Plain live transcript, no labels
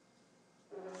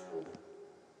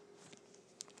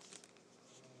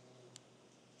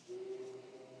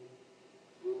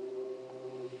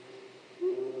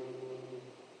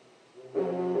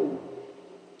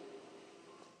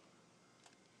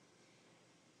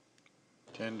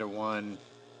10 to 1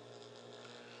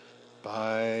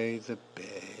 by the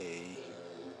bay.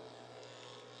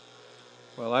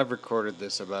 Well, I've recorded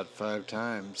this about 5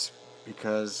 times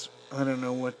because I don't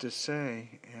know what to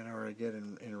say or I get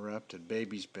interrupted.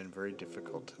 Baby's been very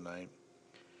difficult tonight.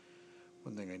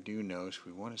 One thing I do know is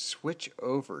we want to switch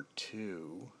over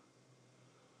to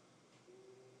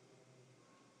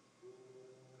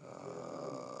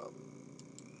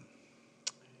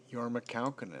Jorma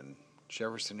Kaukonen,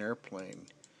 Jefferson Airplane,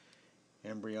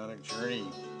 Embryonic Journey.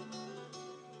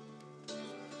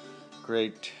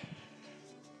 Great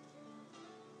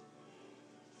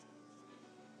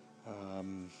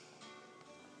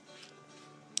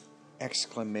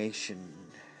exclamation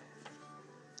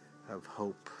of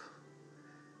hope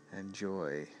and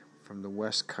joy from the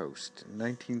West Coast in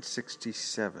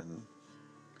 1967.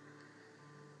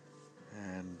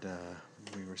 And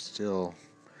we were still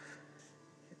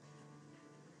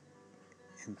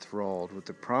enthralled with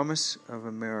the promise of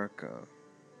America.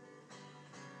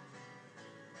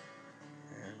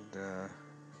 And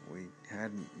we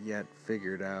hadn't yet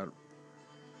figured out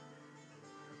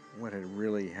what had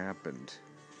really happened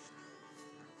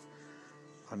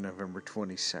on November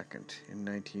 22nd in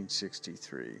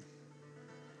 1963.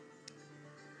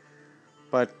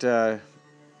 But,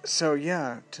 so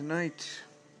yeah, tonight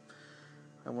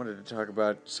I wanted to talk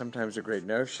about Sometimes a Great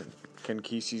Notion. Ken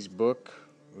Kesey's book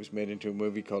was made into a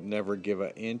movie called Never Give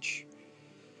an Inch,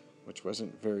 which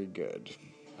wasn't very good.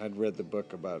 I'd read the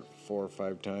book about 4 or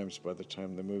 5 times by the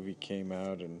time the movie came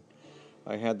out, and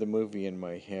I had the movie in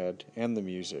my head and the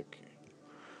music,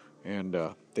 and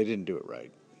they didn't do it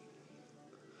right.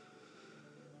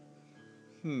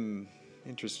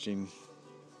 Interesting.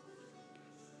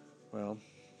 Well,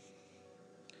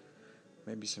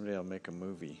 maybe someday I'll make a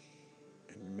movie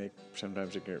and make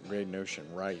Sometimes a Great Notion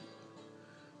right.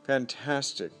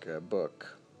 Fantastic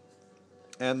book.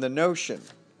 And the notion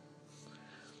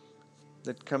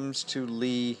that comes to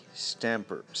Lee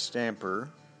Stamper,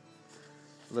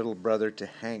 little brother to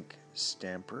Hank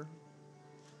Stamper.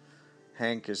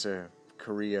 Hank is a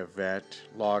Korea vet,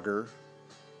 logger,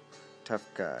 tough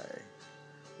guy.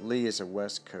 Lee is a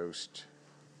West Coast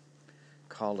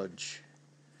college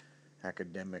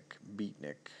academic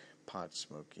beatnik,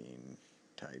 pot-smoking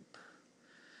type.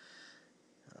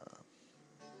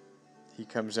 He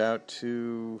comes out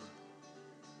to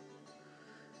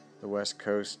the West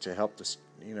Coast to help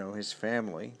his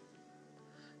family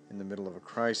in the middle of a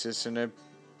crisis and a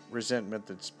resentment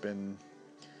that's been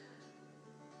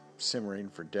simmering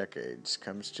for decades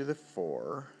comes to the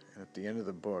fore, and at the end of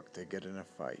the book they get in a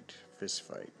fist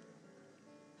fight.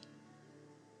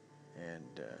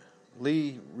 And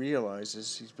Lee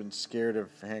realizes he's been scared of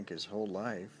Hank his whole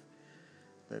life,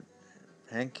 that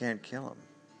Hank can't kill him.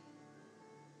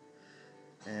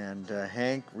 And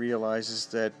Hank realizes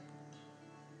that,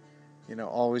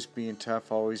 always being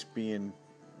tough, always being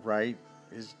right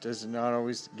does not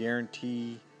always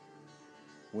guarantee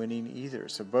winning either.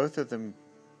 So both of them,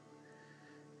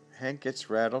 Hank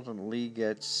gets rattled and Lee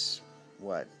gets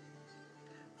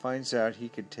finds out he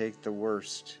could take the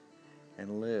worst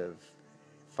and live,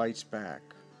 fights back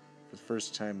for the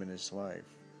first time in his life.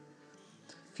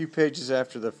 A few pages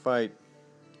after the fight,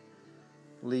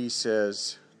 Lee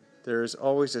says, "There is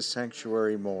always a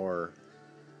sanctuary more,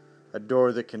 a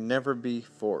door that can never be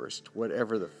forced,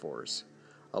 whatever the force,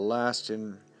 a last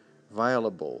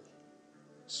inviolable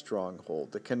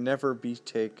stronghold that can never be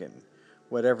taken,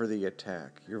 whatever the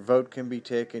attack. Your vote can be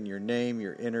taken, your name,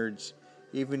 your innards,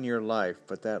 even your life,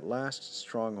 but that last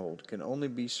stronghold can only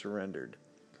be surrendered.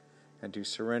 And to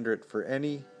surrender it for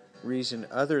any reason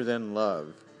other than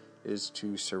love is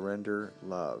to surrender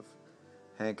love."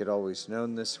 Hank had always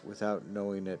known this without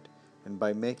knowing it, and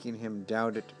by making him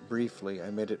doubt it briefly, I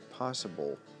made it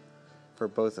possible for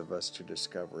both of us to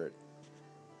discover it.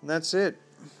 And that's it,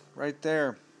 right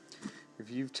there.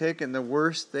 If you've taken the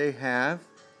worst they have,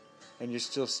 and you're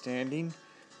still standing,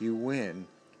 you win.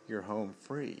 You're home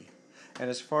free. And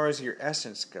as far as your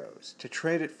essence goes, to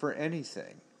trade it for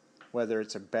anything, whether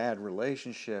it's a bad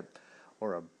relationship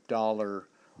or a dollar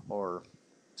or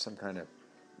some kind of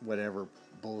whatever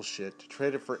bullshit, to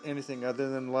trade it for anything other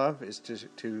than love is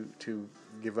to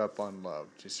give up on love,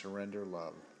 to surrender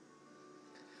love.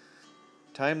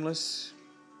 Timeless.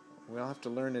 We'll have to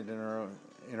learn it in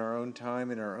our own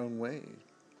time, in our own way.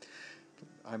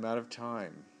 I'm out of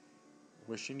time.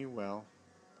 Wishing you well.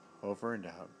 Over and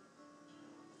out.